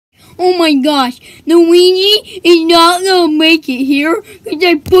Oh my gosh, Luigi is not gonna make it here because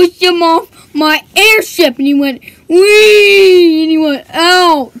I pushed him off my airship and he went wee and he went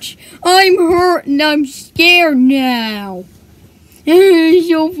ouch. I'm hurt and I'm scared now. It's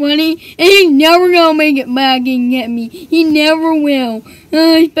so funny, and he's never gonna make it back and get me. He never will,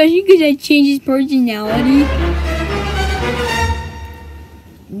 especially because I changed his personality.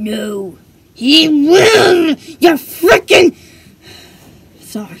 No, he will. You frickin'.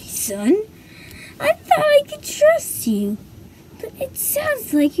 Sorry, son. I thought I could trust you, but it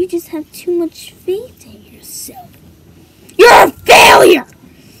sounds like you just have too much faith in yourself. You're a failure.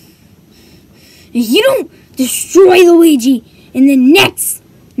 If you don't destroy Luigi in the next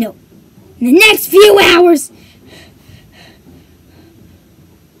few hours,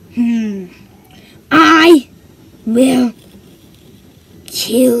 I will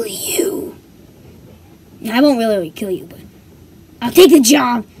kill you. I won't really kill you, but I'll take the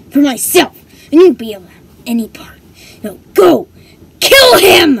job for myself, and you won't be able to have any part. No, go! Kill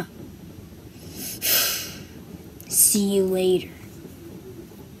him! See you later.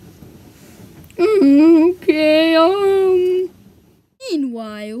 Okay,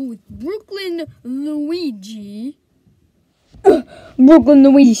 Meanwhile, with Brooklyn Luigi. Brooklyn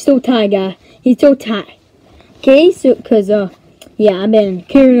Luigi's so tired, guy. He's so tired. Okay, so, yeah, I've been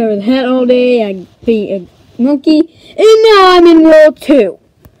carrying over the hat all day. I beat a monkey, and now I'm in World 2.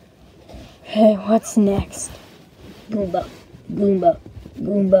 Hey, what's next? Goomba, Goomba,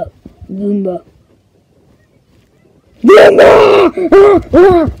 Goomba, Goomba. Goomba!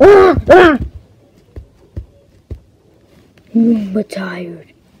 Goomba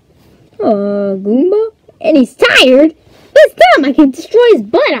tired. Goomba? And he's tired? This time I can destroy his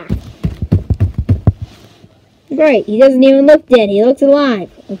butt off. Great, he doesn't even look dead. He looks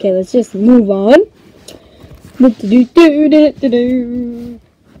alive. Okay, let's just move on.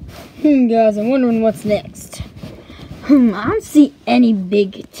 Guys, I'm wondering what's next. I don't see any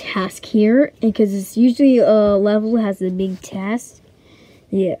big task here, because it's usually a level that has a big task.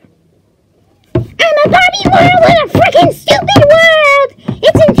 Yeah. I'm a Barbie world in a freaking stupid world!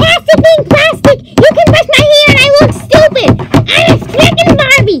 It's fantastic being plastic! You can brush my hair and I look stupid! I'm a freaking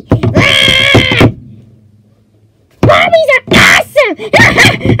Barbie! Ah! Barbies are awesome!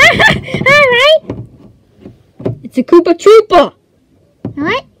 Alright. It's a Koopa Troopa!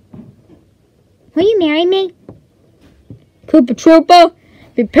 What? Will you marry me? Koopa Troopa,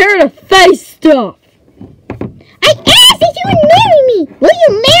 prepare to face stuff! I asked if you would marry me! Will you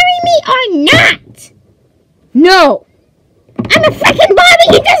marry me or not? No! I'm a freaking Barbie!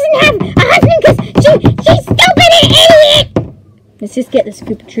 He doesn't have a husband because she's stupid and idiot! Let's just get this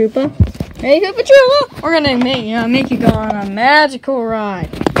Koopa Troopa. Hey, Koopa Troopa! We're gonna make you go on a magical ride.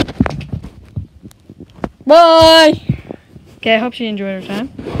 Bye! Okay, I hope she enjoyed her time.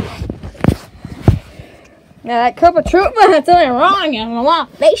 Now that Koopa Troopa has something wrong and a lot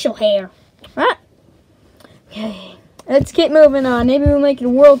of facial hair. Right? Okay, let's keep moving on. Maybe we'll make it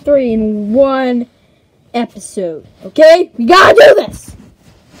World 3 in one episode. Okay? We gotta do this!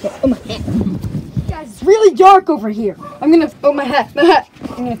 Okay, oh my hat. Guys, it's really dark over here. I'm gonna, oh my hat.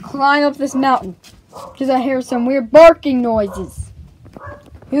 I'm gonna climb up this mountain. Because I hear some weird barking noises.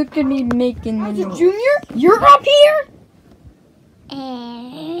 Who could be making the noise? Junior? You're up here?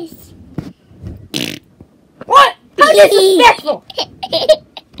 What? How disrespectful!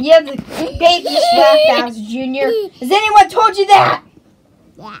 You have the baby house, Junior. Has anyone told you that?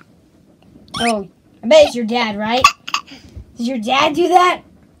 Yeah. Oh, I bet it's your dad, right? Does your dad do that?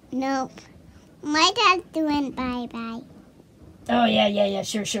 No. My dad's doing bye-bye. Oh, yeah,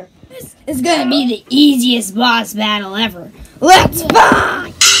 sure. This is gonna be the easiest boss battle ever. Let's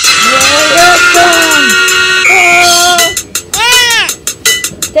fight!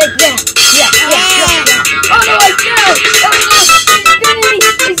 Take that. Yeah. Oh no, I fell! Oh no!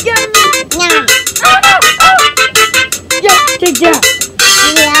 He's got me! No. Oh no! Oh! Yeah, take that!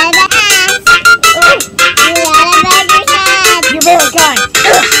 You gotta ask. You gotta beg your dad. You're very kind.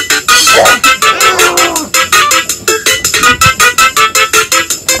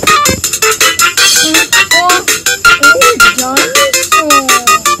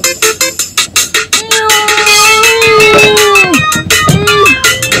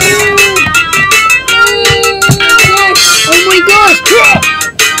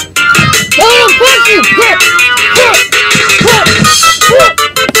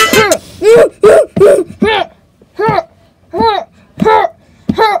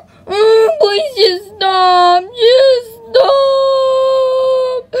 Please just stop.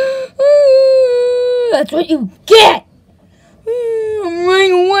 That's what you get. I'm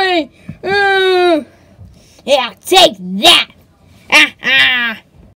running away. Yeah, take that.